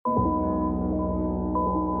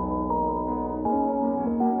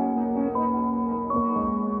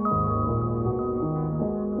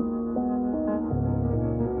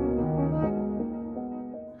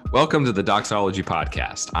Welcome to the Doxology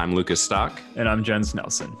Podcast. I'm Lucas Stock. And I'm Jens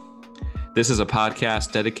Nelson. This is a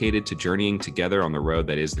podcast dedicated to journeying together on the road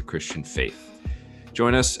that is the Christian faith.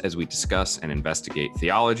 Join us as we discuss and investigate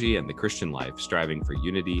theology and the Christian life, striving for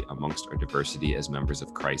unity amongst our diversity as members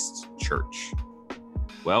of Christ's church.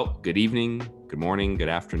 Well, good evening, good morning, good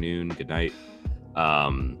afternoon, good night.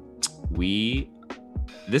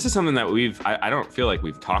 This is something that I don't feel like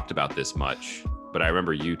we've talked about this much, but I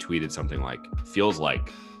remember you tweeted something like, feels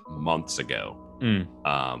like months ago.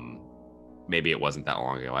 Maybe it wasn't that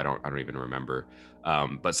long ago. I don't even remember.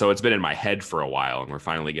 But so it's been in my head for a while, and we're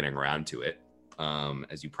finally getting around to it.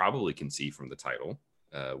 As you probably can see from the title,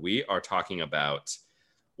 we are talking about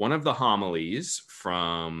one of the homilies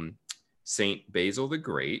from Saint Basil the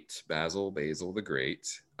Great, Basil the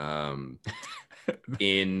Great,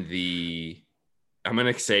 in the, I'm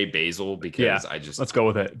going to say Basil because let's go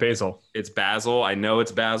with it. Basil. It's Basil. I know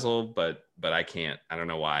it's Basil, but I can't. I don't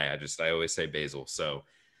know why. I always say Basil. So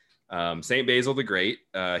Saint Basil the Great,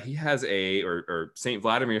 he has or Saint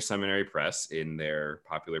Vladimir Seminary Press in their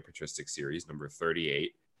popular patristic series, number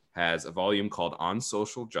 38, has a volume called On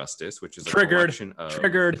Social Justice, which is a collection of...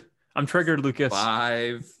 Triggered. I'm triggered, Lucas.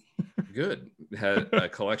 A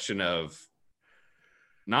collection of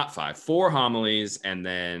four homilies, and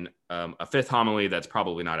then a fifth homily that's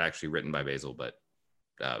probably not actually written by Basil, but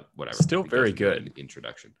whatever. Still very good.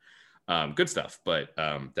 Introduction. Good stuff, but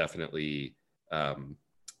definitely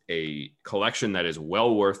a collection that is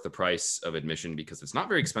well worth the price of admission because it's not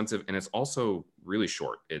very expensive, and it's also really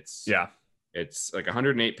short. It's like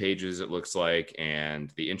 108 pages, it looks like,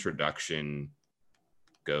 and the introduction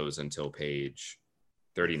goes until page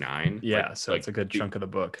 39. So it's a good chunk of the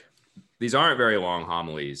book. These aren't very long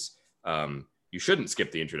homilies. You shouldn't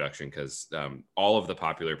skip the introduction because all of the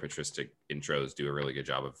popular patristic intros do a really good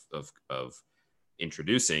job of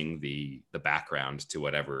introducing the background to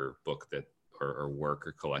whatever book that or work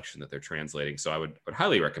or collection that they're translating. So I would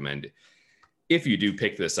highly recommend, if you do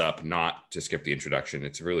pick this up, not to skip the introduction.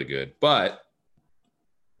 It's really good. But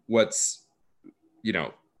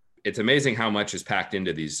it's amazing how much is packed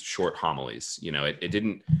into these short homilies. It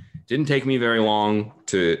didn't take me very long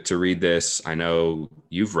to read this. I know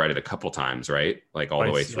you've read it a couple times, right? Like all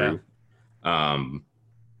the way through. Yeah.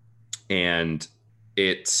 And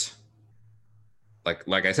it's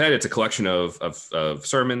like I said, it's a collection of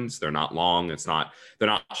sermons. They're not long. They're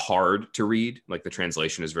not hard to read. Like, the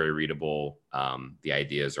translation is very readable. The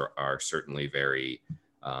ideas are certainly very,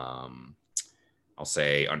 I'll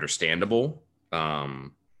say, understandable. At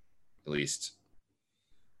least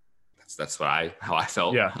that's how I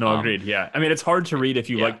felt. Yeah, no, agreed. Yeah. I mean, it's hard to read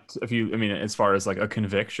as far as like a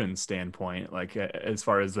conviction standpoint, like as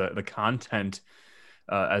far as the content,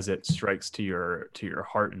 as it strikes to your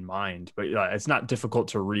heart and mind, but it's not difficult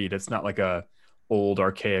to read. It's not like a old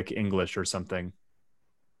archaic English or something.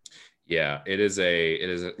 Yeah, it is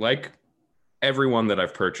like everyone that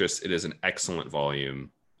I've purchased. It is an excellent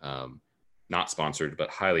volume. Not sponsored, but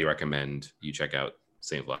highly recommend you check out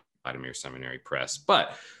St. Vladimir Seminary Press.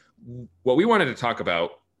 But what we wanted to talk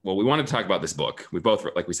about this book. We both,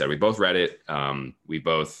 like we said, we both read it. We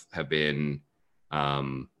both have been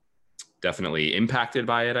definitely impacted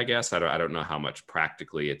by it, I guess. I don't know how much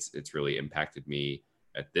practically it's really impacted me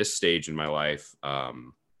at this stage in my life,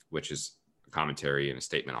 which is a commentary and a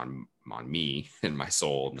statement on me and my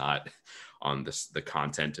soul, not on the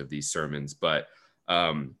content of these sermons. But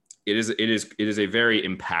it is a very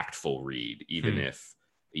impactful read,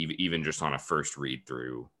 even just on a first read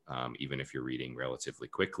through, even if you're reading relatively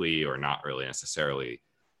quickly or not really necessarily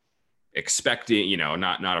expecting,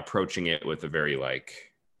 not approaching it with a very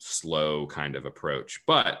slow kind of approach,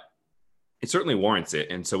 but it certainly warrants it.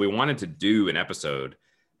 And so we wanted to do an episode,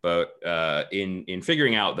 but in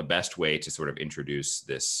figuring out the best way to sort of introduce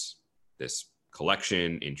this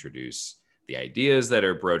collection, introduce the ideas that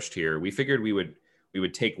are broached here, we figured we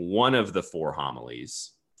would take one of the four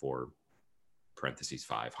homilies, for parentheses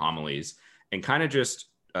 5 homilies, and kind of just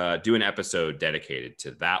do an episode dedicated to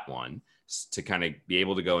that one, to kind of be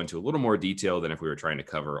able to go into a little more detail than if we were trying to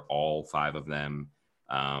cover all 5 of them.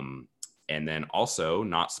 And then also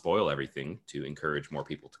not spoil everything, to encourage more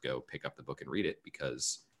people to go pick up the book and read it,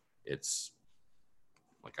 because it's,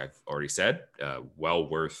 like I've already said, well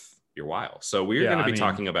worth your while. So we're going to be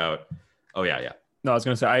talking about, No, I was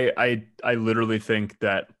going to say, I literally think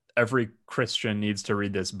that every Christian needs to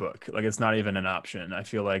read this book. Like, it's not even an option. I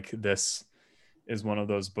feel like this is one of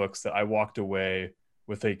those books that I walked away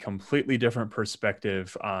with a completely different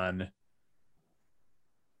perspective on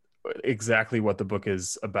exactly what the book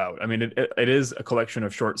is about. I mean, it is a collection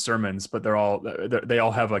of short sermons, but they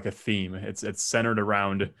all have like a theme. It's centered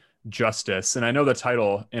around justice. And I know the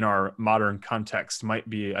title in our modern context might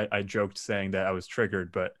be, I joked saying that I was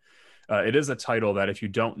triggered, but it is a title that if you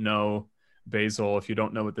don't know Basil, if you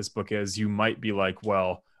don't know what this book is, you might be like,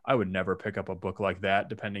 well, I would never pick up a book like that,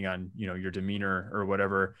 depending on, your demeanor or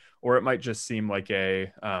whatever. Or it might just seem like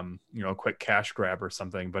a quick cash grab or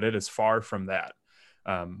something, but it is far from that.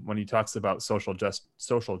 When he talks about social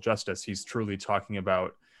justice, he's truly talking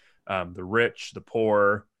about the rich, the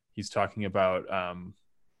poor. He's talking about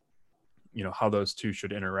how those two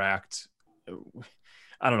should interact.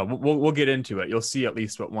 I don't know. We'll get into it. You'll see at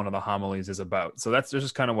least what one of the homilies is about. So that's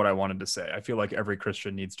just kind of what I wanted to say. I feel like every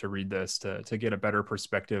Christian needs to read this to get a better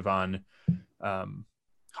perspective on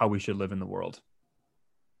how we should live in the world.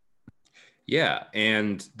 Yeah,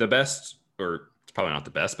 and the best, or it's probably not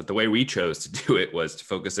the best, but the way we chose to do it was to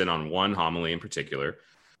focus in on one homily in particular,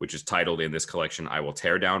 which is titled in this collection, "I Will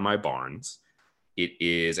Tear Down My Barns." It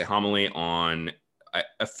is a homily on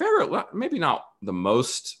a fair, maybe not the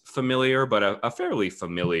most familiar, but a fairly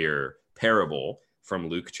familiar parable from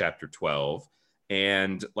Luke chapter 12.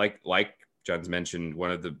 And like John's mentioned, one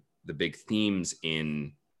of the big themes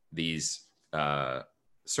in these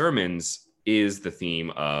sermons is the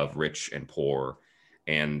theme of rich and poor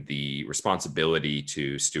and the responsibility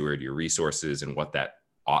to steward your resources and what that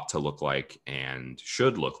ought to look like and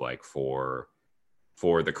should look like for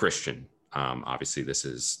the Christian. Obviously, this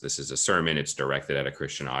is a sermon. It's directed at a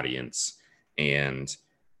Christian audience, and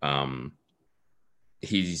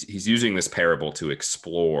he's using this parable to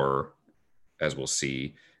explore, as we'll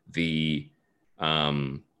see, the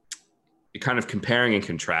kind of comparing and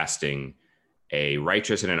contrasting a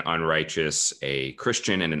righteous and an unrighteous, a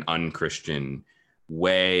Christian and an unchristian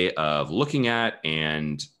way of looking at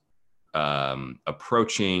and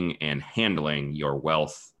approaching and handling your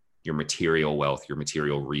wealth, your material wealth, your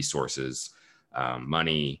material resources,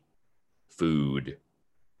 money, food,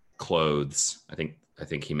 clothes. I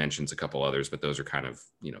think he mentions a couple others, but those are kind of,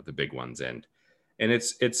 the big ones. And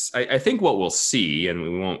I think what we'll see, and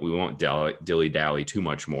we won't dilly dally too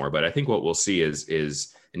much more, but I think what we'll see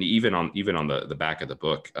is, and even on the back of the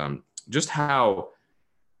book, just how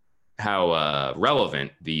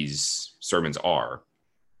relevant these sermons are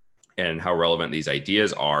and how relevant these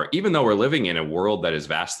ideas are, even though we're living in a world that is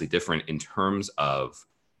vastly different in terms of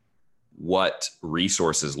what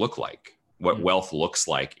resources look like, what wealth looks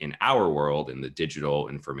like in our world, in the digital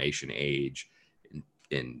information age,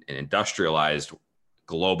 in an industrialized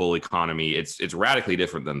global economy. It's radically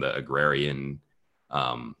different than the agrarian,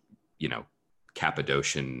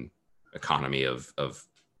 Cappadocian economy of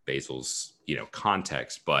Basil's,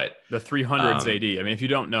 context. But the 300s AD. I mean, if you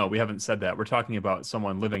don't know, we haven't said that. We're talking about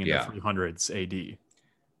someone living in the 300s AD.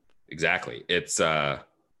 Exactly. It's a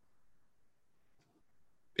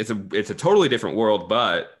totally different world,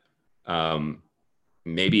 but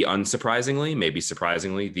maybe unsurprisingly, maybe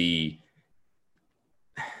surprisingly,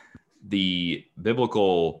 the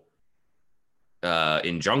biblical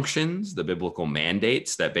injunctions, the biblical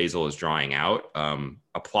mandates that Basil is drawing out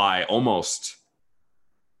apply almost,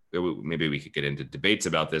 maybe we could get into debates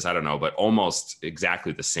about this, I don't know, but almost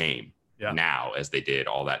exactly the same now as they did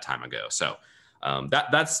all that time ago. So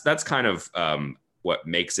that's kind of what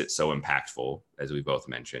makes it so impactful, as we both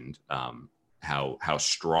mentioned, how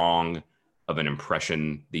strong of an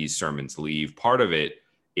impression these sermons leave. Part of it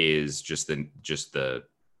is just the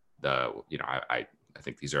I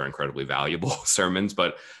think these are incredibly valuable sermons,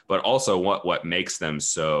 but also what makes them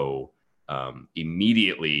so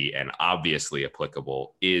immediately and obviously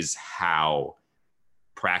applicable is how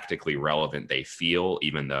practically relevant they feel,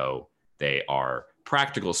 even though they are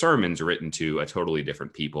practical sermons written to a totally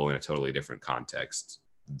different people in a totally different context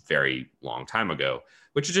very long time ago,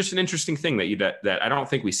 which is just an interesting thing that I don't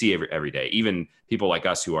think we see every day. Even people like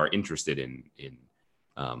us who are interested in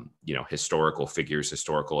historical figures,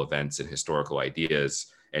 historical events, and historical ideas,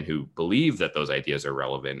 and who believe that those ideas are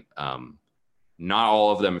relevant, not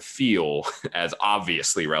all of them feel as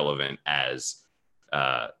obviously relevant as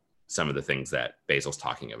some of the things that Basil's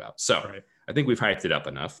talking about. So right. I think we've hyped it up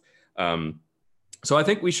enough. So I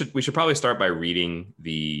think we should probably start by reading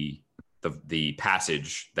the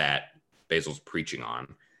passage that Basil's preaching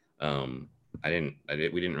on. We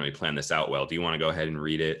didn't really plan this out well. Do you want to go ahead and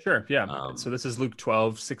read it? Sure. Yeah. So this is Luke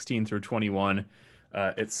 12:16 through 21.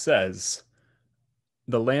 It says,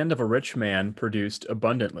 "The land of a rich man produced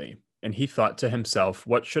abundantly, and he thought to himself,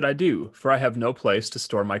 'What should I do? For I have no place to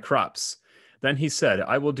store my crops.' Then he said,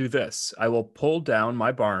 'I will do this. I will pull down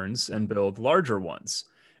my barns and build larger ones,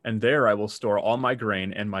 and there I will store all my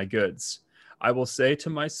grain and my goods. I will say to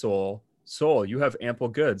my soul, Soul, you have ample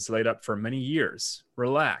goods laid up for many years.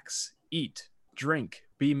 Relax, eat, drink,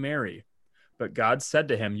 be merry.' But God said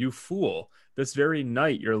to him, "You fool, this very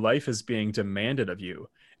night your life is being demanded of you,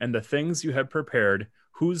 and the things you have prepared,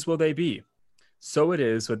 whose will they be? So it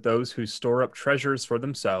is with those who store up treasures for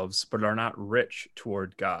themselves, but are not rich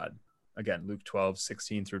toward God." Again, Luke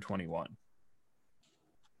 12:16 through 21.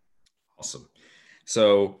 Awesome.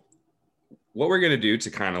 So what we're going to do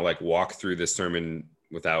to kind of like walk through this sermon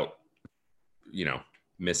without,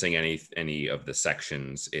 missing any of the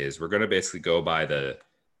sections is we're going to basically go by the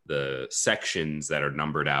sections that are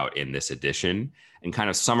numbered out in this edition and kind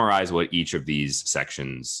of summarize what each of these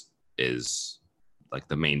sections is, like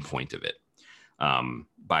the main point of it,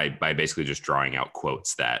 by basically just drawing out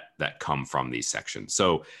quotes that come from these sections.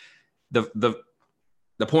 So the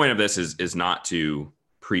point of this is not to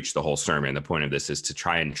preach the whole sermon. The point of this is to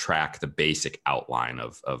try and track the basic outline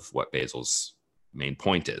of what Basil's main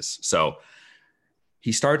point is. So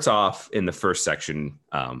he starts off in the first section.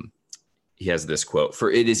 He has this quote: "For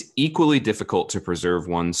it is equally difficult to preserve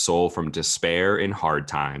one's soul from despair in hard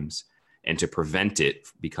times and to prevent it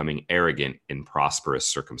becoming arrogant in prosperous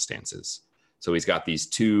circumstances." So he's got these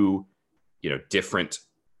two, different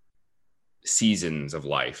seasons of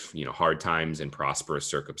life, hard times and prosperous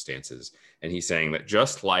circumstances. And he's saying that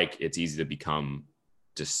just like it's easy to become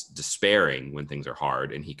despairing when things are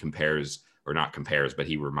hard, and he but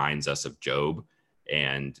he reminds us of Job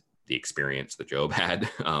and the experience that Job had,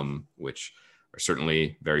 which are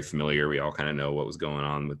certainly very familiar. We all kind of know what was going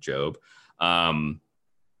on with Job.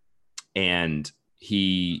 And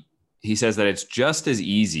he says that it's just as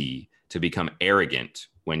easy to become arrogant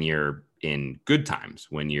when you're in good times,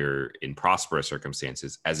 when you're in prosperous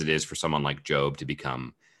circumstances, as it is for someone like Job to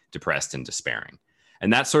become depressed and despairing.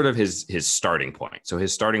 And that's sort of his starting point. So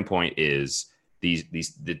his starting point is the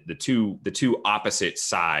two opposite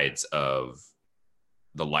sides of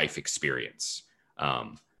the life experience.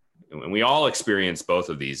 And we all experience both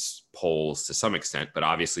of these poles to some extent, but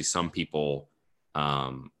obviously some people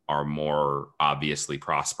are more obviously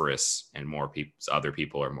prosperous, and other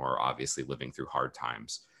people are more obviously living through hard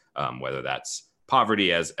times, whether that's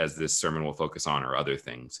poverty, as this sermon will focus on, or other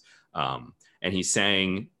things. And he's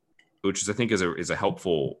saying, which I think is a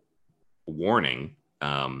helpful warning,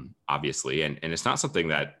 obviously, and it's not something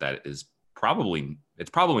that is probably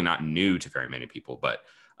not new to very many people, but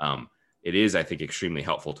it is, I think, extremely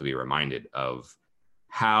helpful to be reminded of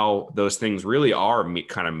how those things really are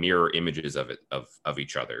kind of mirror images of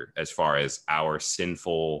each other, as far as our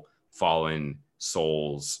sinful, fallen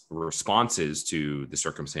souls' responses to the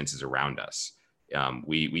circumstances around us.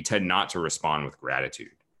 We tend not to respond with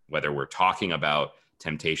gratitude, whether we're talking about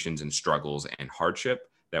temptations and struggles and hardship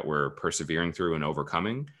that we're persevering through and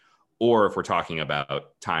overcoming, or if we're talking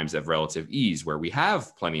about times of relative ease where we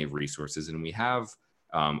have plenty of resources and we have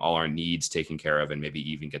all our needs taken care of, and maybe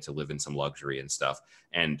even get to live in some luxury and stuff.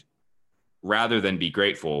 And rather than be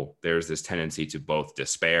grateful, there's this tendency to both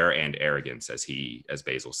despair and arrogance, as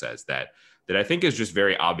Basil says, that I think is just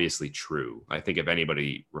very obviously true. I think if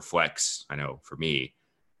anybody reflects, I know for me,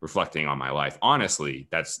 reflecting on my life, honestly,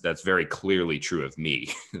 that's very clearly true of me,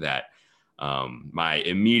 that my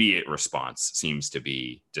immediate response seems to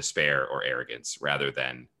be despair or arrogance rather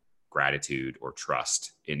than gratitude or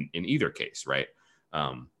trust in either case, right?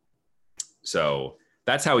 So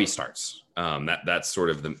that's how he starts. That's sort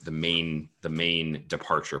of the main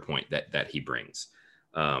departure point that he brings.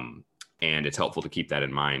 And it's helpful to keep that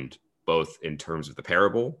in mind, both in terms of the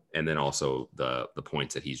parable and then also the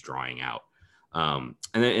points that he's drawing out. And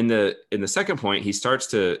then in the second point, he starts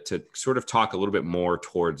to sort of talk a little bit more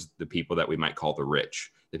towards the people that we might call the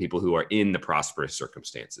rich, the people who are in the prosperous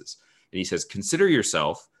circumstances. And he says, "Consider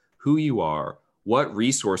yourself, who you are, what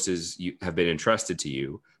resources have been entrusted to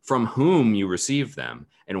you, from whom you received them,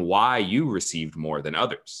 and why you received more than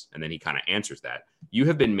others." And then he kind of answers that. "You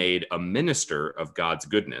have been made a minister of God's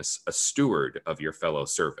goodness, a steward of your fellow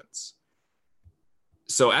servants."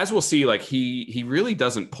 So as we'll see, like he really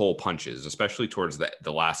doesn't pull punches, especially towards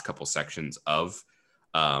the last couple sections of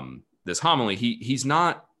this homily. He's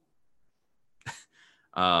not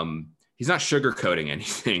sugarcoating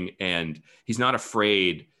anything, and he's not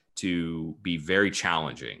afraid to be very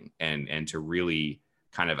challenging and to really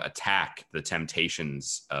kind of attack the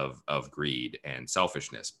temptations of greed and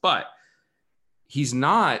selfishness. But he's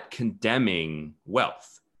not condemning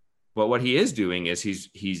wealth. But what he is doing is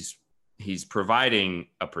he's providing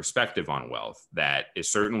a perspective on wealth that is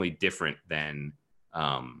certainly different than,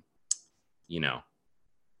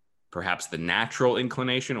 perhaps the natural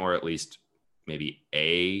inclination, or at least maybe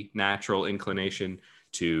a natural inclination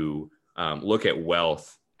to look at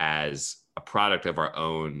wealth as a product of our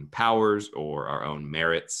own powers or our own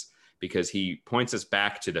merits, because he points us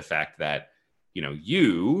back to the fact that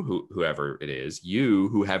you, whoever it is, you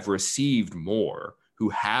who have received more, who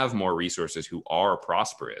have more resources, who are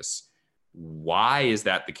prosperous, why is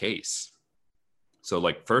that the case? So,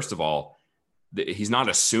 like, first of all, he's not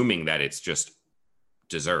assuming that it's just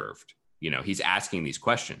deserved. He's asking these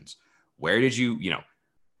questions. Where did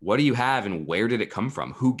what do you have and where did it come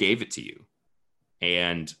from? Who gave it to you?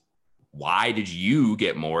 And why did you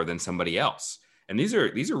get more than somebody else? And these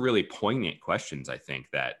are really poignant questions. I think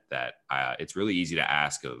that it's really easy to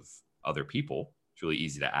ask of other people. It's really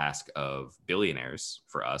easy to ask of billionaires.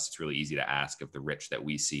 For us, it's really easy to ask of the rich that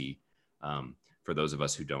we see. For those of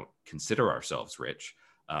us who don't consider ourselves rich,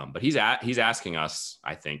 but he's asking us,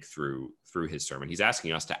 I think, through his sermon, he's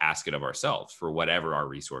asking us to ask it of ourselves for whatever our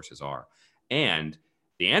resources are. And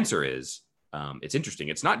the answer is, it's interesting.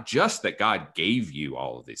 It's not just that God gave you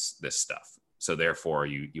all of this stuff, so therefore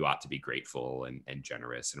you ought to be grateful and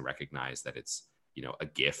generous and recognize that it's a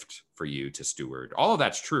gift for you to steward. All of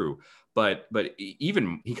that's true, but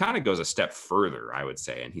even he kind of goes a step further, I would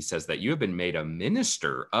say, and he says that you have been made a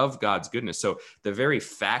minister of God's goodness. So the very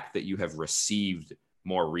fact that you have received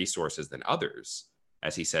more resources than others,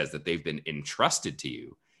 as he says that they've been entrusted to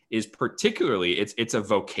you, is particularly it's a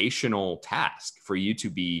vocational task for you to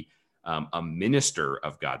be a minister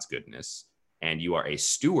of God's goodness. And you are a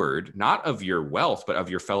steward, not of your wealth, but of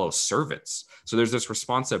your fellow servants. So there's this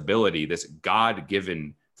responsibility, this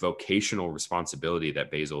God-given vocational responsibility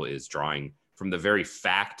that Basil is drawing from the very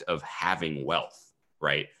fact of having wealth,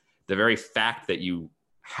 right? The very fact that you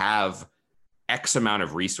have X amount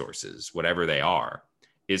of resources, whatever they are,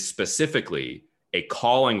 is specifically a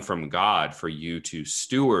calling from God for you to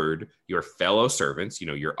steward your fellow servants,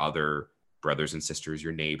 your other brothers and sisters,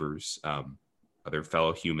 your neighbors, other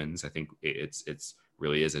fellow humans. I think it's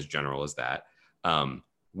really is as general as that,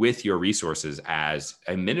 with your resources as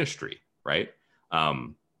a ministry, right?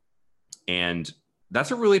 And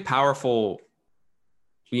that's a really powerful,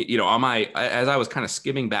 as I was kind of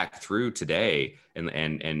skimming back through today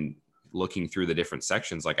and looking through the different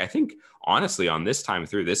sections, like, I think honestly on this time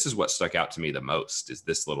through, this is what stuck out to me the most, is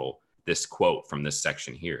this quote from this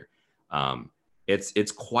section here.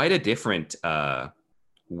 It's quite a different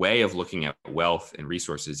way of looking at wealth and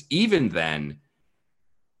resources, even than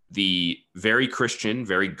the very Christian,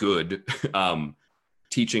 very good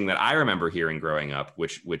teaching that I remember hearing growing up,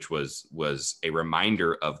 which was a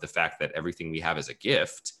reminder of the fact that everything we have is a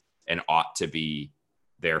gift and ought to be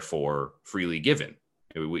therefore freely given.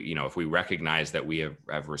 If we recognize that we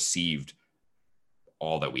have received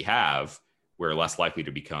all that we have, we're less likely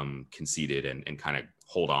to become conceited and kind of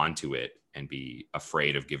hold on to it and be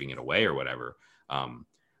afraid of giving it away or whatever.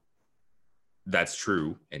 That's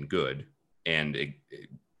true and good. And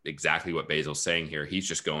exactly what Basil's saying here, he's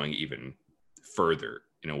just going even further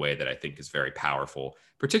in a way that I think is very powerful,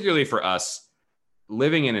 particularly for us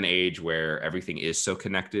living in an age where everything is so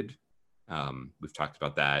connected. We've talked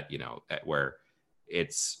about that, where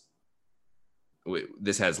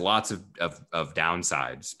this has lots of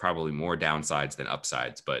downsides, probably more downsides than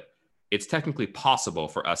upsides, but it's technically possible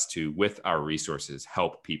for us to, with our resources,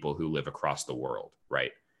 help people who live across the world,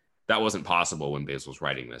 right? That wasn't possible when Basil's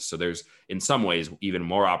writing this. So there's, in some ways, even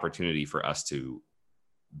more opportunity for us to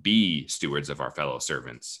be stewards of our fellow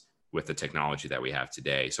servants with the technology that we have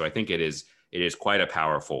today. So I think it is quite a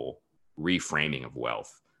powerful reframing of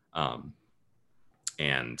wealth.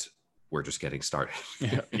 And we're just getting started.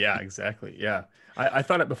 Yeah, exactly. Yeah. I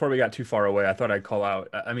thought before we got too far away, I thought I'd call out,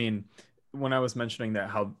 I mean, when I was mentioning that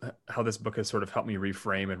how this book has sort of helped me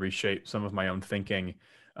reframe and reshape some of my own thinking,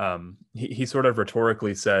 he sort of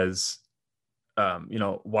rhetorically says,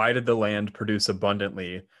 why did the land produce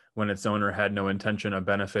abundantly when its owner had no intention of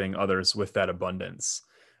benefiting others with that abundance?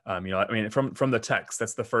 From the text,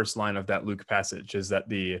 that's the first line of that Luke passage, is that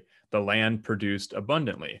the land produced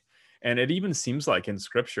abundantly. And it even seems like in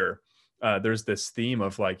scripture, there's this theme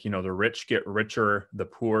of like, the rich get richer, the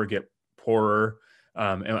poor get poorer.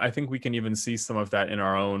 And I think we can even see some of that in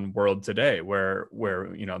our own world today, where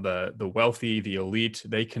the wealthy, the elite,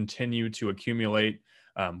 they continue to accumulate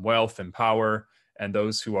wealth and power, and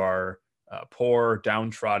those who are poor,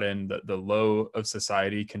 downtrodden, the low of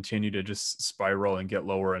society continue to just spiral and get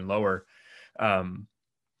lower and lower.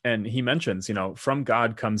 And he mentions, from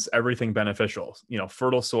God comes everything beneficial,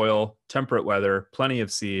 fertile soil, temperate weather, plenty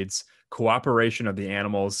of seeds, cooperation of the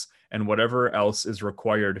animals, and whatever else is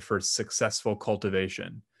required for successful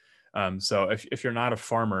cultivation. So if you're not a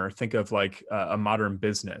farmer, think of like a modern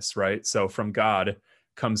business, right? So from God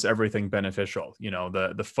comes everything beneficial,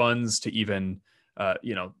 the funds to even,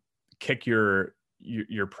 kick your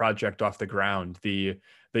your project off the ground, the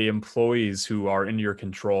employees who are in your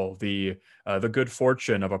control, the good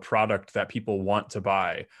fortune of a product that people want to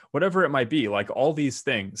buy, whatever it might be. Like all these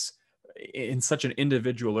things, in such an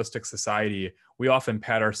individualistic society, we often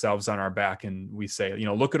pat ourselves on our back and we say,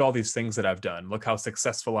 look at all these things that I've done. Look how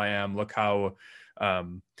successful I am. Look how,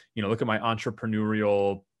 look at my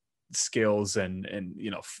entrepreneurial skills and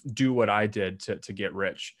do what I did to get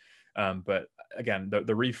rich. But again, the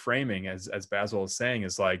reframing, as Basil is saying,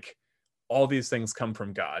 is like all these things come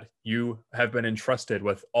from God. You have been entrusted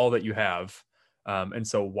with all that you have, and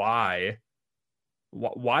so why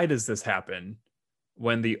does this happen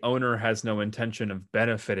when the owner has no intention of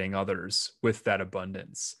benefiting others with that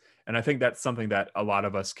abundance? And I think that's something that a lot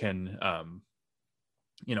of us can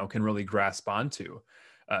really grasp onto.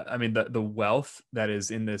 I mean, the wealth that is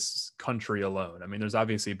in this country alone. I mean, there's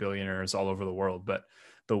obviously billionaires all over the world, but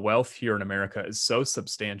the wealth here in America is so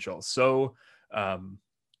substantial, so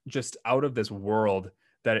just out of this world,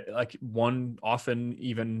 that like one often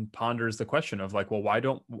even ponders the question of like, well,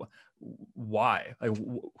 why? Like,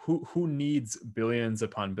 who needs billions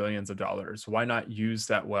upon billions of dollars? Why not use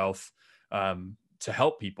that wealth to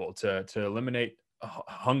help people, to eliminate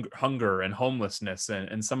hunger and homelessness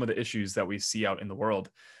and some of the issues that we see out in the world?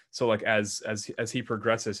 So like as he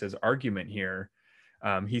progresses his argument here,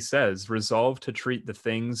 he says, resolve to treat the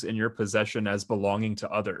things in your possession as belonging to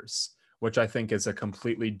others, which I think is a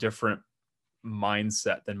completely different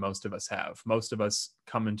mindset than most of us have. Most of us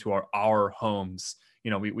come into our homes,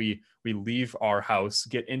 we leave our house,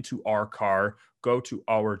 get into our car, go to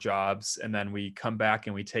our jobs, and then we come back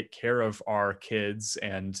and we take care of our kids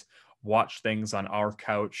and watch things on our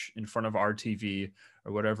couch in front of our TV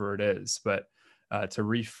or whatever it is. But to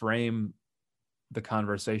reframe the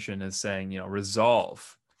conversation is saying,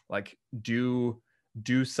 resolve, like do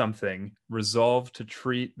something, resolve to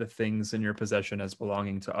treat the things in your possession as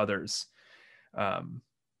belonging to others.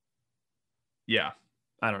 Yeah,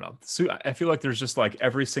 I don't know. So I feel like there's just like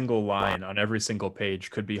every single line on every single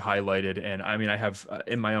page could be highlighted. And I mean, I have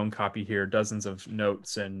in my own copy here dozens of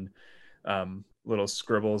notes and little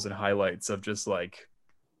scribbles and highlights of just like,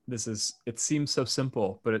 it seems so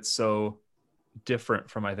simple, but it's so different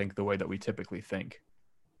from, I think, the way that we typically think.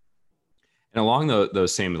 And along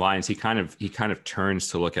those same lines, he kind of turns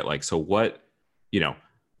to look at like, so what,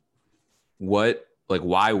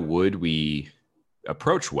 why would we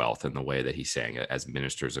approach wealth in the way that he's saying as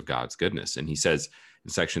ministers of God's goodness? And he says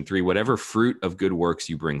in section 3, whatever fruit of good works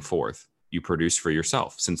you bring forth, you produce for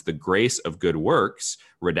yourself, since the grace of good works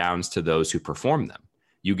redounds to those who perform them.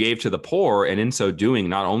 You gave to the poor, and in so doing,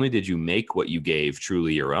 not only did you make what you gave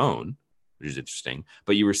truly your own, which is interesting,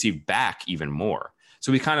 but you received back even more.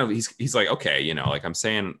 So he's like, okay, like I'm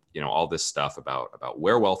saying, all this stuff about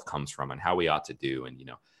where wealth comes from and how we ought to do. And,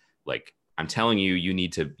 like I'm telling you, you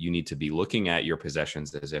need to be looking at your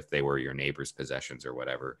possessions as if they were your neighbor's possessions or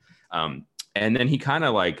whatever. And then he kind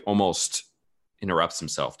of like almost interrupts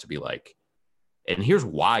himself to be like, and here's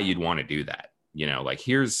why you'd want to do that. Like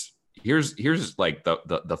here's like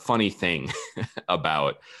the funny thing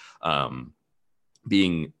about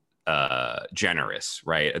being generous,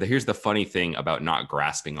 right? Here's the funny thing about not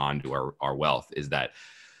grasping onto our wealth is that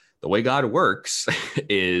the way God works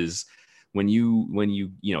is when you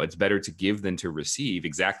it's better to give than to receive,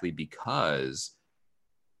 exactly because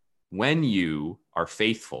when you are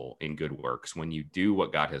faithful in good works, when you do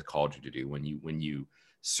what God has called you to do, when you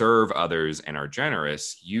serve others and are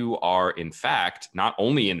generous, you are in fact not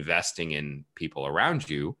only investing in people around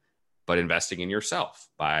you, but investing in yourself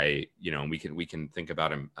by, we can think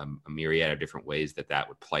about a myriad of different ways that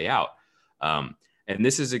would play out. And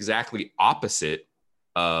this is exactly opposite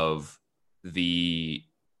of the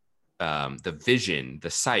vision, the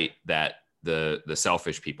sight that the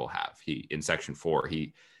selfish people have. In section 4,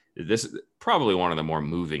 this is probably one of the more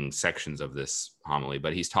moving sections of this homily,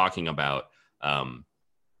 but he's talking about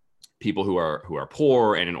people who are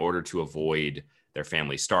poor, and in order to avoid their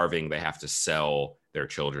family starving, they have to sell their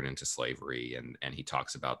children into slavery. And he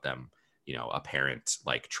talks about them, a parent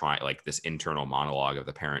like this internal monologue of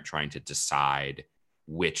the parent trying to decide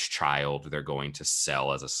which child they're going to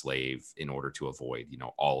sell as a slave in order to avoid,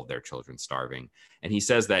 all of their children starving. And he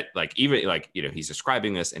says that he's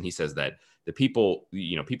describing this, and he says that the people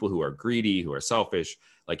who are greedy, who are selfish,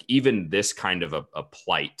 like even this kind of a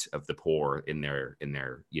plight of the poor in their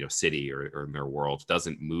city or in their world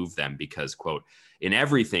doesn't move them, because, quote, in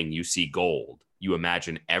everything you see gold, you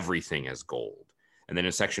imagine everything as gold. And then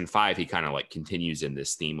in section 5, he kind of like continues in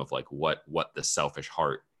this theme of like what the selfish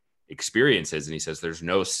heart experiences. And he says, there's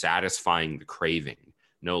no satisfying the craving,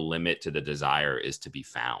 no limit to the desire is to be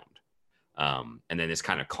found. And then this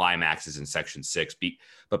kind of climaxes in section 6.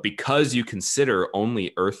 But because you consider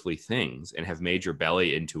only earthly things and have made your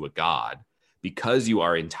belly into a god, because you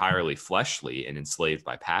are entirely fleshly and enslaved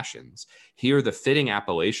by passions, hear the fitting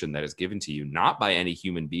appellation that is given to you not by any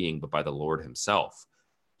human being, but by the Lord himself.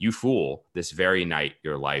 You fool, this very night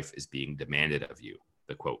your life is being demanded of you.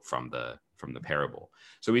 The quote from the parable.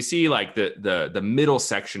 So we see like the middle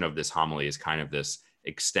section of this homily is kind of this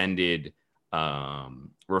extended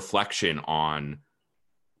reflection on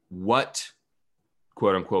what,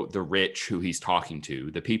 quote unquote, the rich who he's talking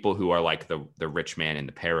to, the people who are like the rich man in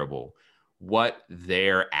the parable, what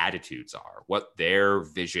their attitudes are, what their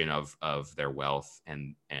vision of their wealth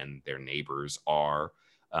and their neighbors are,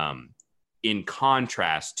 in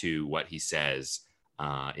contrast to what he says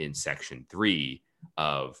in section 3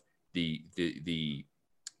 of the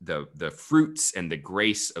fruits and the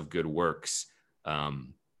grace of good works,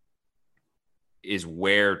 is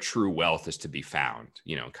where true wealth is to be found.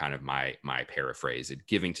 You know, kind of my paraphrase.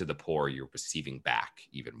 Giving to the poor, you're receiving back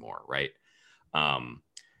even more, right?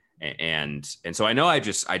 And so I know I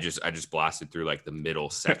just blasted through like the middle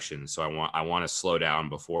section. So I want to slow down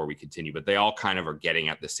before we continue. But they all kind of are getting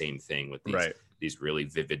at the same thing with these really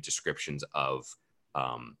vivid descriptions of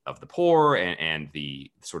the poor and the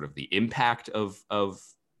sort of the impact of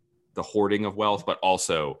the hoarding of wealth, but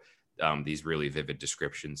also these really vivid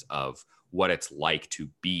descriptions of what it's like to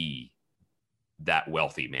be that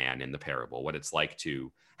wealthy man in the parable, what it's like to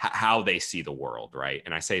how they see the world, right?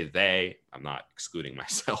 And I say they, I'm not excluding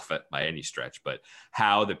myself by any stretch, but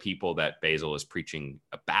how the people that Basil is preaching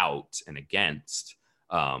about and against,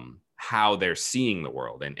 how they're seeing the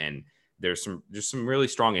world. And there's some really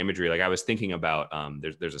strong imagery. Like I was thinking about,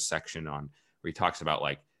 there's a section on where he talks about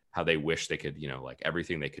like how they wish they could, you know, like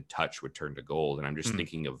everything they could touch would turn to gold. And I'm just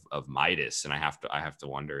thinking of Midas, and I have to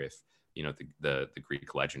wonder if, you know, the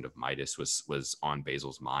Greek legend of Midas was on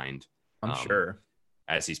Basil's mind. I'm sure,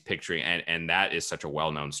 as he's picturing, and that is such a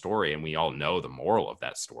well-known story, and we all know the moral of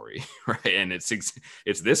that story, right? And it's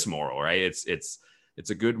this moral, right? It's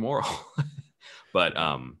a good moral. but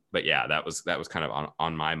yeah, that was kind of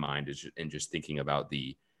on my mind, and just thinking about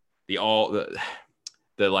the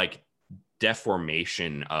like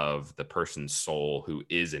deformation of the person's soul who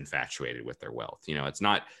is infatuated with their wealth. You know,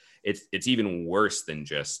 it's even worse than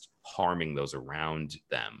just harming those around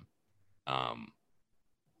them,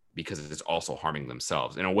 because it's also harming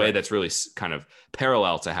themselves in a way that's really kind of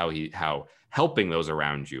parallel to how helping those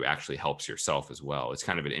around you actually helps yourself as well. It's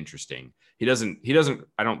kind of an interesting, he doesn't,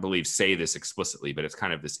 I don't believe say this explicitly, but it's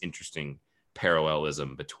kind of this interesting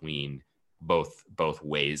parallelism between both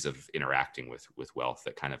ways of interacting with wealth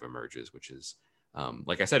that kind of emerges, which is,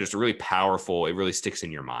 like I said, it's a really powerful, it really sticks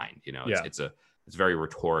in your mind. You know, it's very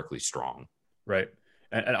rhetorically strong. Right.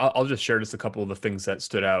 And I'll just share just a couple of the things that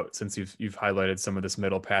stood out since you've highlighted some of this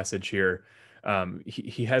middle passage here.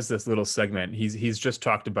 He has this little segment. He's just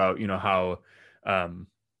talked about, you know, how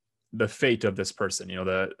the fate of this person, you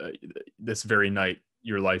know, this very night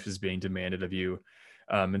your life is being demanded of you.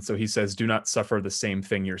 And so he says, do not suffer the same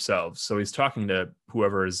thing yourselves. So he's talking to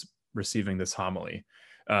whoever is receiving this homily.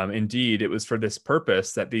 Indeed, it was for this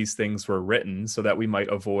purpose that these things were written, so that we might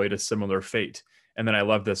avoid a similar fate. And then I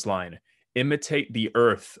love this line: imitate the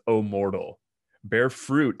earth, O mortal. Bear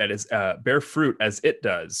fruit as it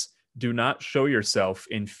does. Do not show yourself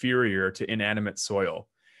inferior to inanimate soil.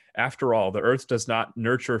 After all, the earth does not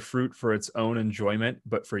nurture fruit for its own enjoyment,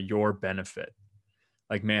 but for your benefit.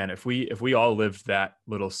 Like, man, if we all lived that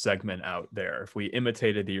little segment out there, if we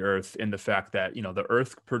imitated the earth in the fact that, you know, the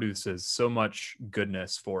earth produces so much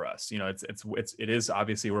goodness for us, you know, it is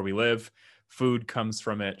obviously where we live. Food comes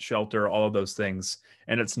from it, shelter, all of those things.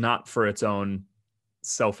 And it's not for its own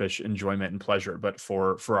selfish enjoyment and pleasure, but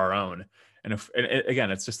for our own. And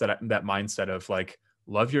again, it's just that mindset of like,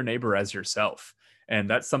 love your neighbor as yourself. And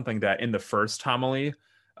that's something that in the first homily,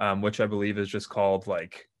 which I believe is just called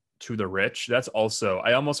like to the rich, that's also,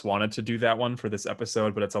 I almost wanted to do that one for this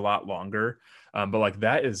episode, but it's a lot longer. But like,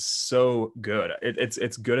 that is so good.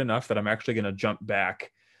 It's good enough that I'm actually going to jump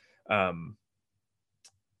back.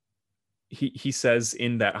 He says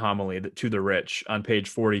in that homily that to the rich on page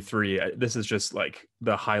 43, this is just like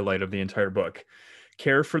the highlight of the entire book.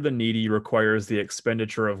 Care for the needy requires the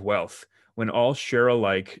expenditure of wealth. When all share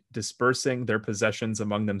alike, dispersing their possessions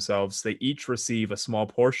among themselves, they each receive a small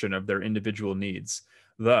portion of their individual needs.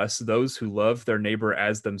 Thus, those who love their neighbor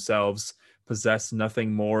as themselves possess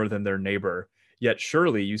nothing more than their neighbor. Yet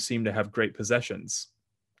surely you seem to have great possessions.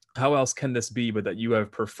 How else can this be but that you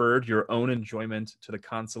have preferred your own enjoyment to the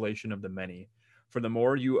consolation of the many? For the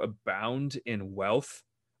more you abound in wealth,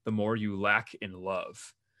 the more you lack in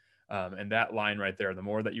love. And that line right there, the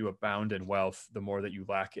more that you abound in wealth, the more that you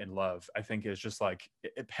lack in love, I think is just like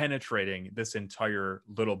penetrating this entire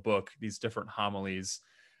little book, these different homilies.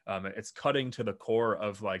 It's cutting to the core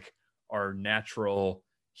of like our natural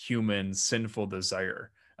human sinful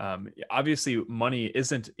desire. Obviously, money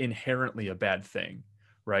isn't inherently a bad thing,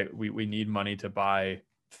 right? We need money to buy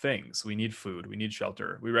things. We need food. We need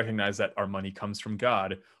shelter. We recognize that our money comes from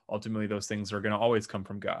God. Ultimately, those things are going to always come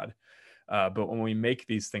from God. But when we make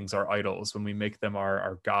these things our idols, when we make them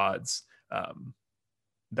our gods,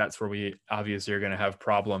 that's where we obviously are going to have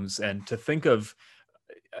problems. And to think of,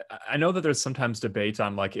 I know that there's sometimes debate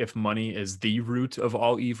on like if money is the root of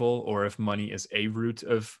all evil or if money is a root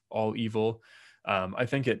of all evil. I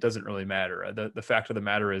think it doesn't really matter. The fact of the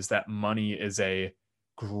matter is that money is a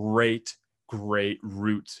great, great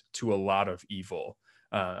root to a lot of evil.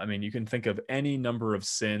 I mean, you can think of any number of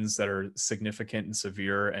sins that are significant and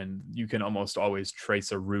severe, and you can almost always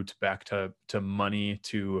trace a root back to money,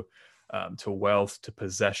 to wealth, to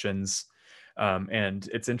possessions. And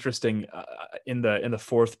it's interesting in the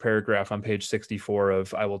fourth paragraph on page 64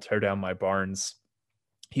 of "I Will Tear Down My Barns."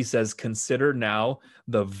 He says, "Consider now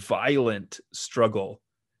the violent struggle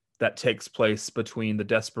that takes place between the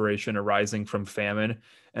desperation arising from famine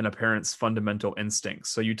and a parent's fundamental instincts."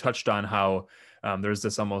 So you touched on how there's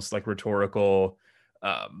this almost like rhetorical,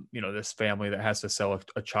 this family that has to sell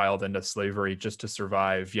a child into slavery just to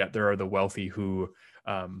survive. Yet there are the wealthy who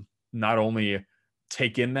not only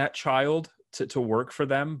take in that child to work for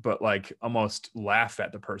them, but like almost laugh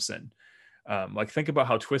at the person. Like think about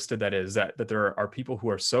how twisted that is, that there are people who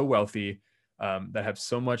are so wealthy that have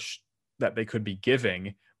so much that they could be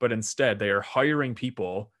giving, but instead they are hiring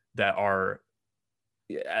people that are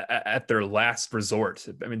at their last resort.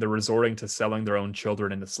 I mean, they're resorting to selling their own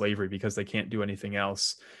children into slavery because they can't do anything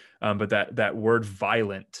else. But that word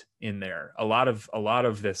 "violent" in there, a lot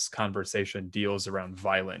of this conversation deals around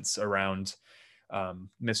violence, around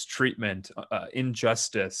mistreatment,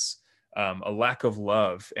 injustice, a lack of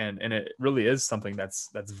love, and it really is something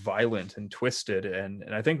that's violent and twisted,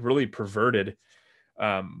 and I think really perverted.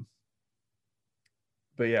 But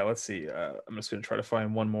yeah, let's see. I'm just going to try to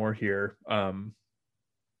find one more here.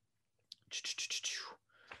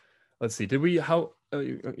 Let's see. Did we how?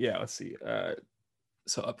 Yeah, let's see.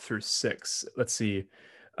 So up through 6. Let's see.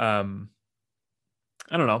 I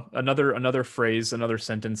don't know. Another phrase, another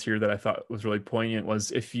sentence here that I thought was really poignant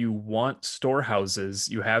was, "If you want storehouses,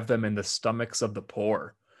 you have them in the stomachs of the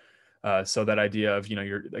poor." So that idea of,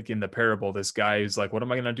 you're like in the parable, this guy who's like, "What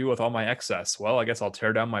am I going to do with all my excess?" "Well, I guess I'll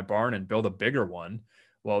tear down my barn and build a bigger one."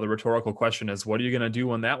 Well, the rhetorical question is, what are you going to do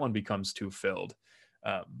when that one becomes too filled?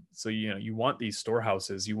 So, you want these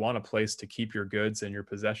storehouses, you want a place to keep your goods and your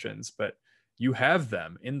possessions, but you have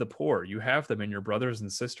them in the poor. You have them in your brothers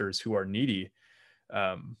and sisters who are needy.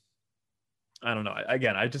 I don't know.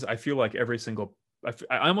 Again, I feel like every single,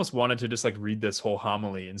 I almost wanted to just like read this whole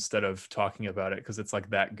homily instead of talking about it because it's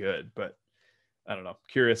like that good, but I don't know.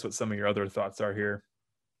 Curious what some of your other thoughts are here.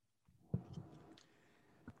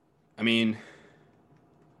 I mean,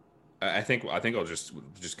 I think I'll just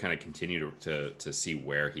kind of continue to see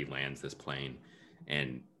where he lands this plane,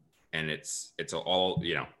 and it's all,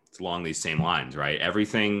 it's along these same lines, right?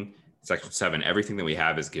 Everything, section 7, everything that we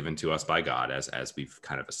have is given to us by God, as we've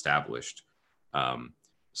kind of established.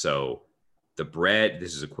 So the bread,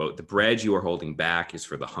 this is a quote: "The bread you are holding back is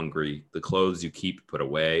for the hungry. The clothes you keep put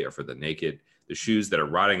away are for the naked. The shoes that are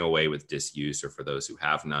rotting away with disuse are for those who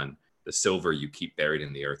have none. The silver you keep buried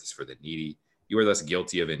in the earth is for the needy. You are thus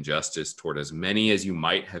guilty of injustice toward as many as you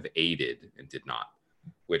might have aided and did not."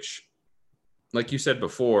 Which, like you said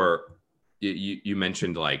before, you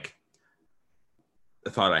mentioned, like, the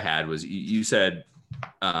thought I had was, you said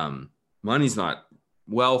money's not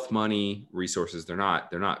wealth, money, resources. They're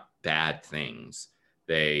not bad things.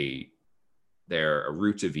 They're a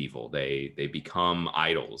root of evil. They become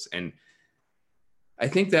idols. And I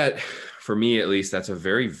think that, for me at least, that's a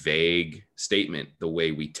very vague statement, the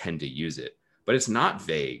way we tend to use it. But it's not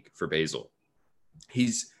vague for Basil.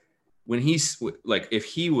 When he's like, if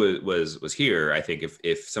he was here, I think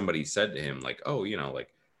if somebody said to him like, "Oh,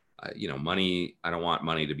 money, I don't want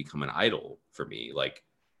money to become an idol for me," like,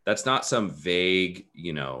 that's not some vague,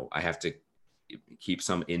 I have to keep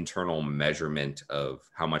some internal measurement of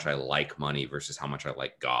how much I like money versus how much I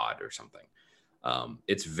like God or something.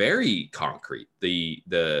 It's very concrete. The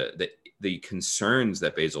concerns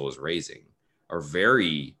that Basil is raising are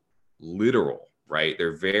very literal, right?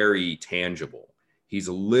 They're very tangible. He's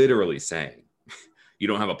literally saying, you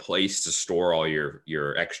don't have a place to store all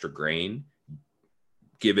your extra grain.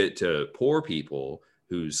 Give it to poor people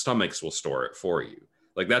whose stomachs will store it for you.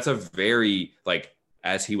 Like, that's a very, like,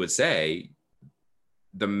 as he would say,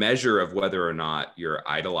 the measure of whether or not you're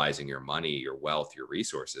idolizing your money, your wealth, your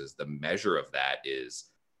resources, the measure of that is,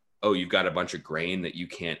 oh, you've got a bunch of grain that you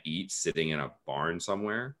can't eat sitting in a barn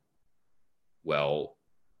somewhere. Well,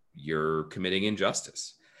 you're committing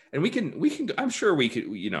injustice. And I'm sure we could,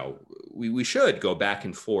 we should go back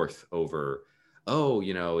and forth over, oh,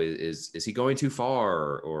 is he going too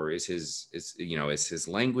far, or is his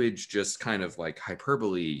language just kind of like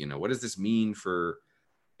hyperbole? What does this mean for,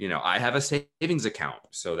 I have a savings account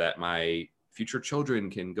so that my future children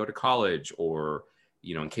can go to college, or,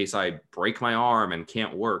 in case I break my arm and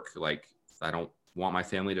can't work, like I don't want my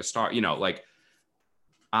family to start, like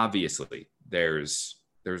obviously there's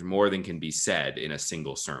more than can be said in a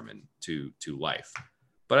single sermon to life.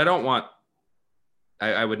 But I don't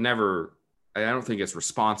think it's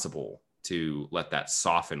responsible to let that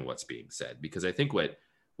soften what's being said, because I think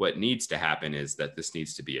what needs to happen is that this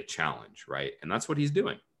needs to be a challenge, right? And that's what he's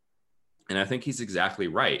doing. And I think he's exactly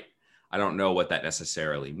right. I don't know what that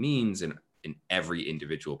necessarily means in every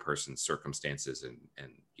individual person's circumstances and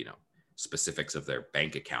specifics of their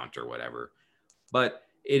bank account or whatever. But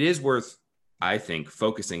it is worth, I think,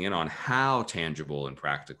 focusing in on how tangible and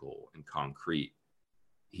practical and concrete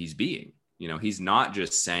he's being. He's not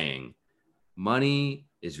just saying money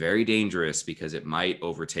is very dangerous because it might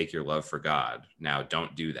overtake your love for God. Now,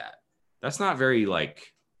 don't do that. That's not very,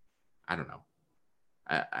 like, I don't know.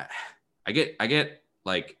 I get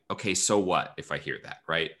like, okay, so what if I hear that,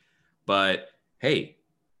 right? But hey,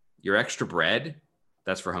 your extra bread,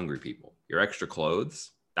 that's for hungry people. Your extra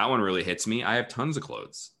clothes, that one really hits me. I have tons of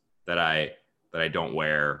clothes that I don't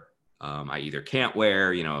wear. I either can't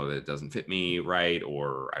wear, that it doesn't fit me right,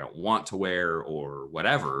 or I don't want to wear, or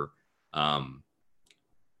whatever.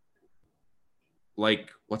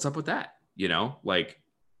 Like, what's up with that? Like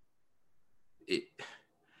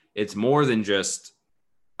it's more than just,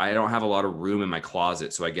 I don't have a lot of room in my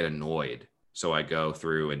closet, so I get annoyed. So I go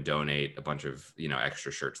through and donate a bunch of,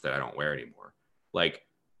 extra shirts that I don't wear anymore. Like,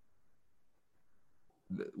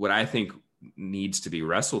 what I think needs to be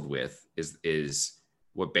wrestled with is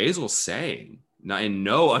what Basil's saying, not in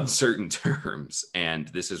no uncertain terms. And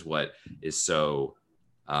this is what is so,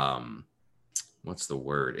 what's the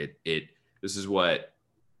word? This is what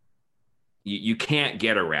you can't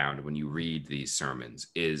get around when you read these sermons.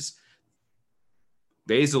 Is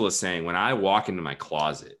Basil is saying, when I walk into my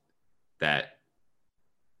closet, that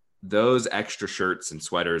those extra shirts and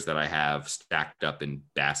sweaters that I have stacked up in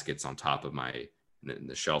baskets on top of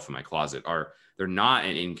the shelf in my closet they're not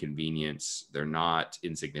an inconvenience. They're not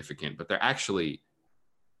insignificant, but they're actually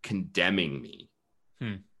condemning me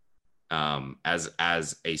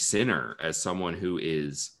as a sinner, as someone who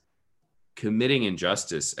is committing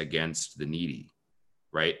injustice against the needy,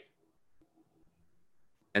 right?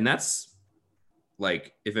 And that's,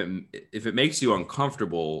 like, if it makes you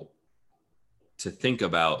uncomfortable to think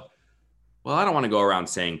about, well, I don't want to go around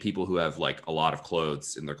saying people who have like a lot of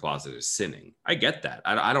clothes in their closet is sinning. I get that.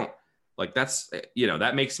 I don't, like, that's,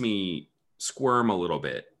 that makes me squirm a little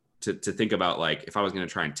bit to think about, like, if I was going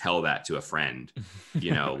to try and tell that to a friend,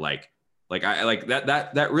 like I like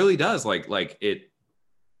that really does like it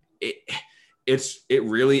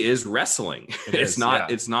really is wrestling. It's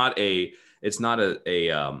not a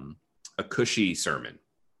cushy sermon,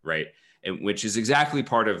 right? And which is exactly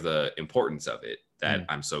part of the importance of it, that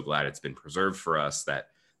I'm so glad it's been preserved for us, that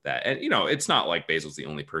and it's not like Basil's the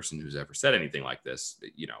only person who's ever said anything like this,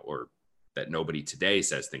 or that nobody today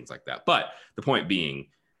says things like that. But the point being,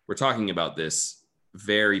 we're talking about this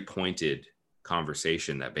very pointed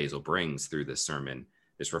conversation that Basil brings through this sermon,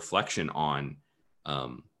 this reflection on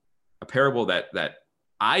a parable that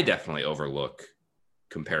I definitely overlook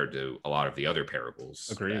compared to a lot of the other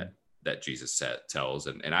parables that Jesus tells.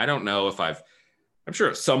 And I don't know if I'm sure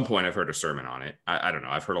at some point I've heard a sermon on it. I don't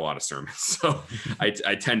know. I've heard a lot of sermons. So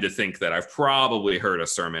I tend to think that I've probably heard a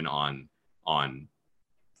sermon on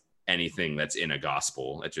anything that's in a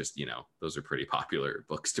gospel. It just, those are pretty popular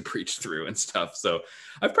books to preach through and stuff. So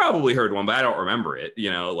I've probably heard one, but I don't remember it,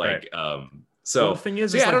 like, right. So well, the thing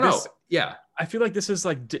is yeah, like I don't this, know. Yeah. I feel like this is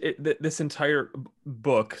like this entire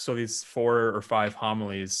book. So these 4 or 5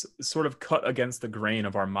 homilies sort of cut against the grain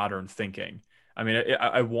of our modern thinking. I mean,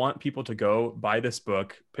 I want people to go buy this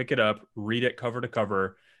book, pick it up, read it cover to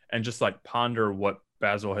cover, and just like ponder what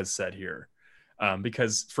Basil has said here.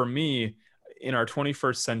 Because for me, in our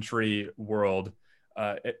 21st century world,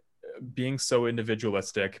 being so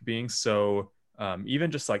individualistic, being so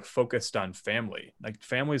even just like focused on family, like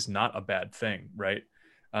family is not a bad thing, right?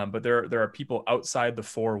 But there are people outside the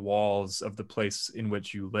 4 walls of the place in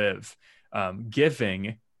which you live,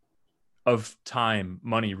 giving of time,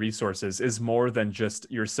 money, resources is more than just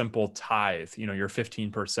your simple tithe, you know, your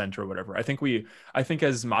 15% or whatever. I think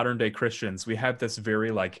as modern day Christians, we have this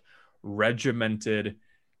very like regimented,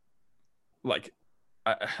 like,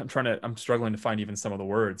 I'm struggling to find even some of the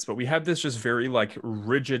words, but we have this just very like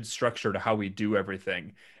rigid structure to how we do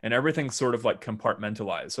everything, and everything's sort of like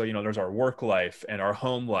compartmentalized. So, you know, there's our work life and our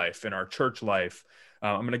home life and our church life.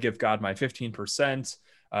 I'm going to give God my 15%.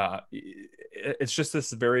 It's just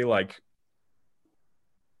this very like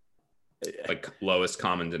lowest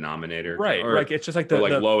common denominator, right. Like it's just like or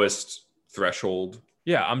like lowest threshold.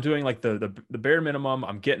 yeah, I'm doing like the bare minimum.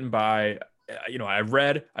 I'm getting by. You know, I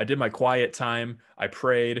read, I did my quiet time, I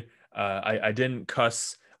prayed, I didn't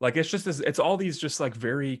cuss. Like it's just this, it's all these just like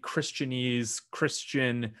very Christianese,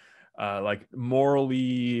 Christian, like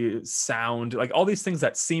morally sound, like all these things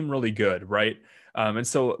that seem really good, right? And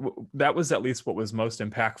so that was at least what was most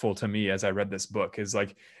impactful to me as I read this book is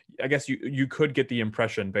like, I guess you could get the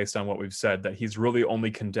impression based on what we've said that he's really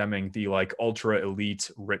only condemning the like ultra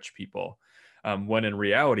elite rich people, when in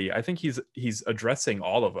reality, I think he's addressing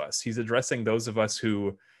all of us. He's addressing those of us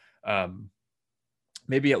who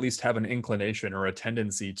maybe at least have an inclination or a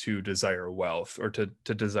tendency to desire wealth or to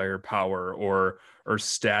desire power or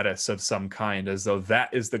status of some kind, as though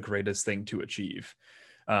that is the greatest thing to achieve.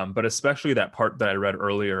 But especially that part that I read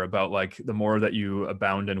earlier about like the more that you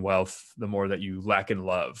abound in wealth, the more that you lack in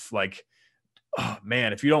love. Like, oh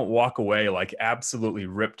man, if you don't walk away like absolutely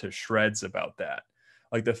ripped to shreds about that,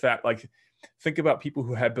 like the fact, like think about people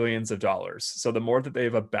who have billions of dollars. So the more that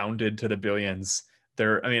they've abounded to the billions,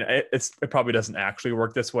 I mean, it probably doesn't actually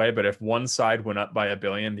work this way, but if one side went up by a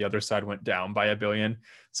billion, the other side went down by a billion.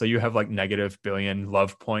 So you have like negative billion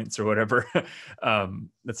love points or whatever.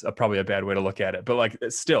 That's probably a bad way to look at it, but like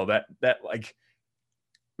still that like,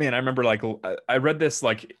 man, I remember like I read this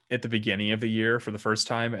like at the beginning of the year for the first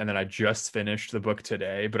time, and then I just finished the book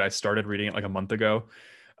today, but I started reading it like a month ago.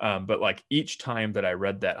 But like each time that I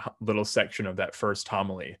read that little section of that first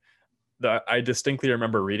homily, I distinctly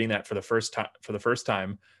remember reading that for the first time. For the first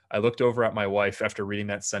time, I looked over at my wife after reading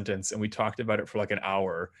that sentence, and we talked about it for like an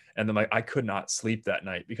hour. And then like I could not sleep that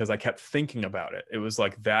night because I kept thinking about it. It was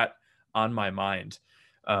like that on my mind.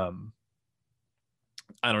 Um,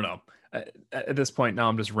 I don't know. At this point now,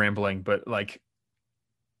 I'm just rambling, but like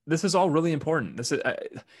this is all really important. This is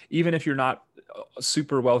even if you're not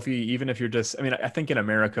super wealthy, even if you're just, I mean, I think in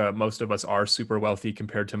America, most of us are super wealthy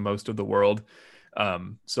compared to most of the world.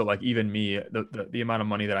 So like even me, the amount of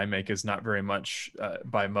money that I make is not very much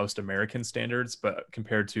by most American standards, but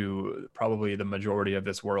compared to probably the majority of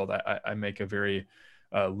this world, I make a very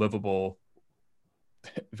livable,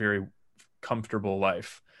 very comfortable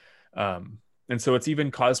life. And so it's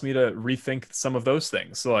even caused me to rethink some of those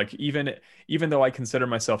things. So like even though I consider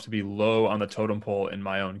myself to be low on the totem pole in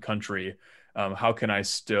my own country, how can I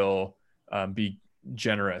still be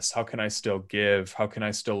generous? How can I still give? How can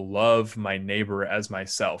I still love my neighbor as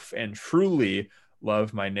myself and truly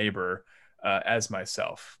love my neighbor as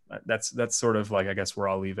myself? That's sort of like, I guess, where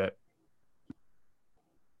I'll leave it.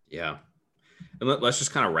 Yeah. And let's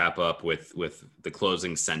just kind of wrap up with the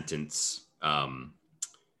closing sentence.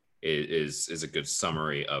 Is a good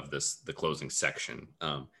summary of the closing section.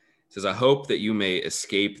 It says, I hope that you may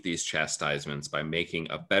escape these chastisements by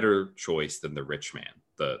making a better choice than the rich man,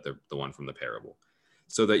 the one from the parable,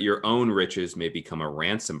 so that your own riches may become a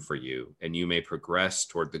ransom for you, and you may progress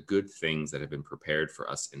toward the good things that have been prepared for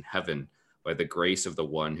us in heaven by the grace of the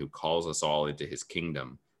one who calls us all into his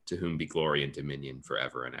kingdom, to whom be glory and dominion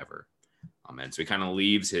forever and ever. Amen. So he kind of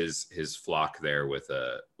leaves his flock there with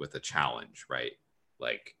a challenge, right?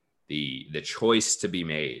 Like the choice to be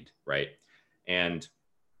made, right? And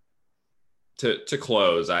to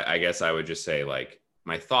close, I guess I would just say like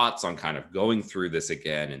my thoughts on kind of going through this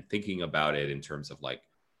again and thinking about it in terms of like,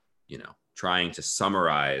 you know, trying to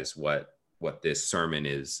summarize what this sermon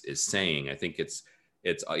is saying. I think it's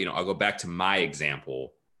you know, I'll go back to my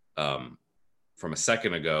example from a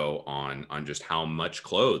second ago on just how much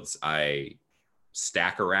clothes I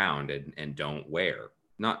stack around and don't wear.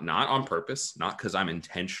 Not on purpose, not because I'm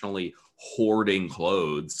intentionally hoarding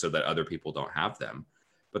clothes so that other people don't have them.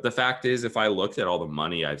 But the fact is, if I looked at all the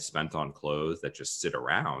money I've spent on clothes that just sit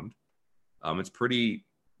around, it's pretty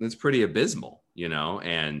abysmal, you know.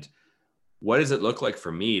 And what does it look like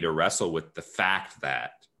for me to wrestle with the fact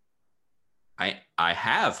that I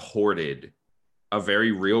have hoarded a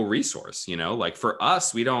very real resource, you know? Like for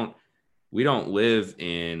us, we don't live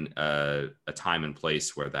in a time and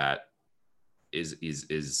place where that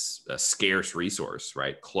is a scarce resource,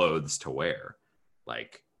 right? Clothes to wear.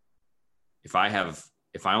 Like if I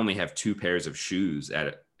only have two pairs of shoes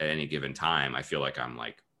at any given time, I feel like I'm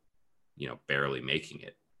like, barely making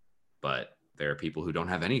it, but there are people who don't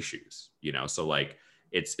have any shoes, so like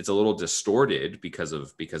it's a little distorted because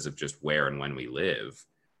of just where and when we live.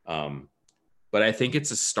 But I think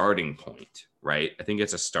it's a starting point, right? I think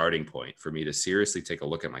it's a starting point for me to seriously take a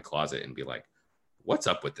look at my closet and be like, what's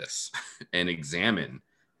up with this? And examine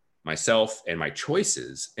myself and my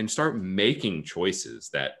choices and start making choices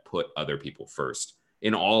that put other people first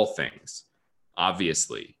in all things.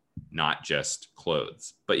 Obviously, not just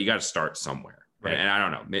clothes, but you got to start somewhere. Right. And I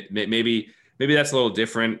don't know, maybe that's a little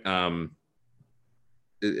different.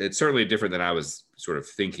 It's certainly different than I was sort of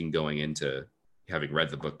thinking going into having read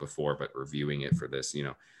the book before, but reviewing it for this,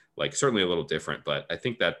 like certainly a little different. But I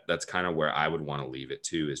think that's kind of where I would want to leave it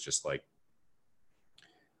too, is just like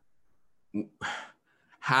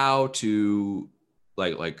how to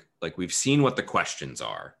like we've seen what the questions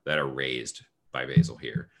are that are raised by Basil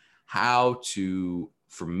here. How do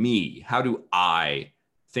I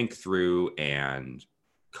think through and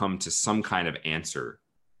come to some kind of answer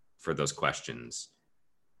for those questions?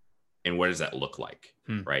 And what does that look like?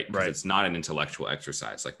 Right. Because it's not an intellectual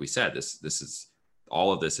exercise. Like we said,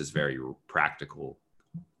 all of this is very practical,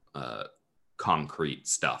 concrete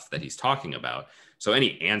stuff that he's talking about. So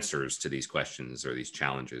any answers to these questions or these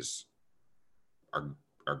challenges are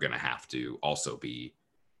going to have to also be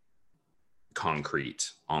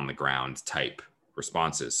concrete, on the ground type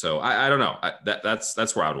responses. So I don't know.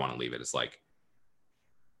 That's where I would want to leave it. It's like,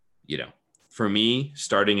 for me,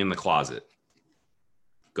 starting in the closet,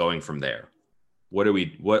 going from there, what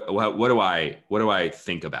do I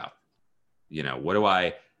think about?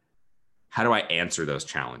 How do I answer those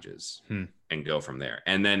challenges and go from there?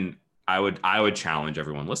 And then I would challenge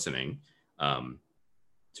everyone listening to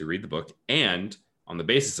read the book, and on the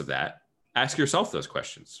basis of that, ask yourself those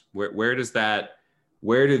questions. Where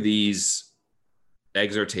do these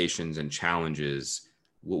exhortations and challenges,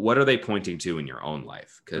 what are they pointing to in your own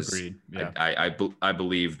life? Because I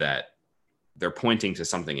believe that they're pointing to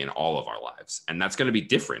something in all of our lives, and that's going to be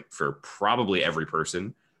different for probably every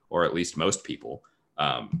person, or at least most people.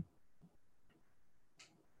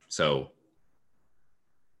 So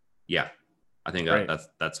yeah, I think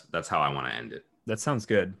that's how I want to end it. That sounds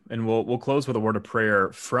good. And we'll close with a word of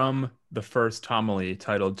prayer from the first homily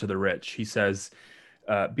titled "To the Rich." He says,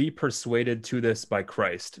 "Be persuaded to this by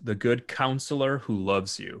Christ, the good counselor who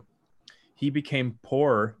loves you. He became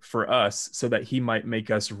poor for us so that he might make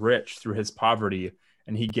us rich through his poverty,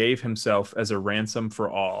 and he gave himself as a ransom for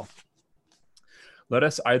all. Let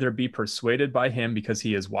us either be persuaded by him because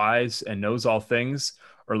he is wise and knows all things,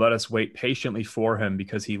 or let us wait patiently for him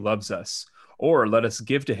because he loves us, or let us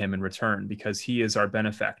give to him in return because he is our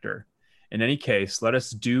benefactor. In any case, let us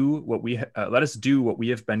do what we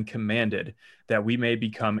have been commanded, that we may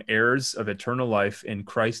become heirs of eternal life in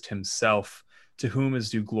Christ himself, to whom is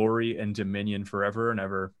due glory and dominion forever and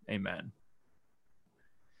ever. Amen."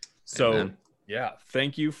 So, Amen. Yeah,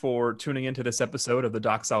 thank you for tuning into this episode of the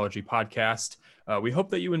Doxology Podcast. We hope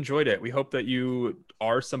that you enjoyed it. We hope that you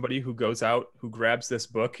are somebody who goes out, who grabs this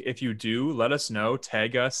book. If you do, let us know,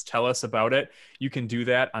 tag us, tell us about it. You can do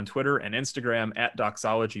that on Twitter and Instagram at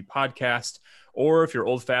Doxology Podcast. Or if you're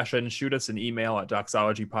old fashioned, shoot us an email at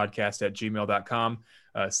doxologypodcast@gmail.com.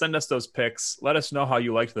 Send us those pics. Let us know how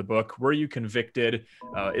you liked the book. Were you convicted?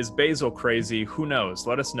 Is Basil crazy? Who knows?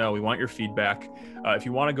 Let us know. We want your feedback. If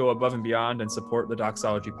you want to go above and beyond and support the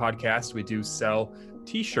Doxology Podcast, we do sell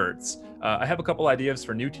t-shirts. I have a couple ideas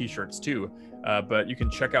for new t-shirts too, but you can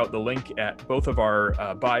check out the link at both of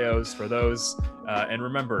our bios for those. And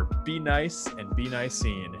remember, be nice and be nice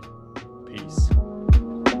seen. Peace.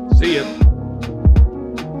 See you.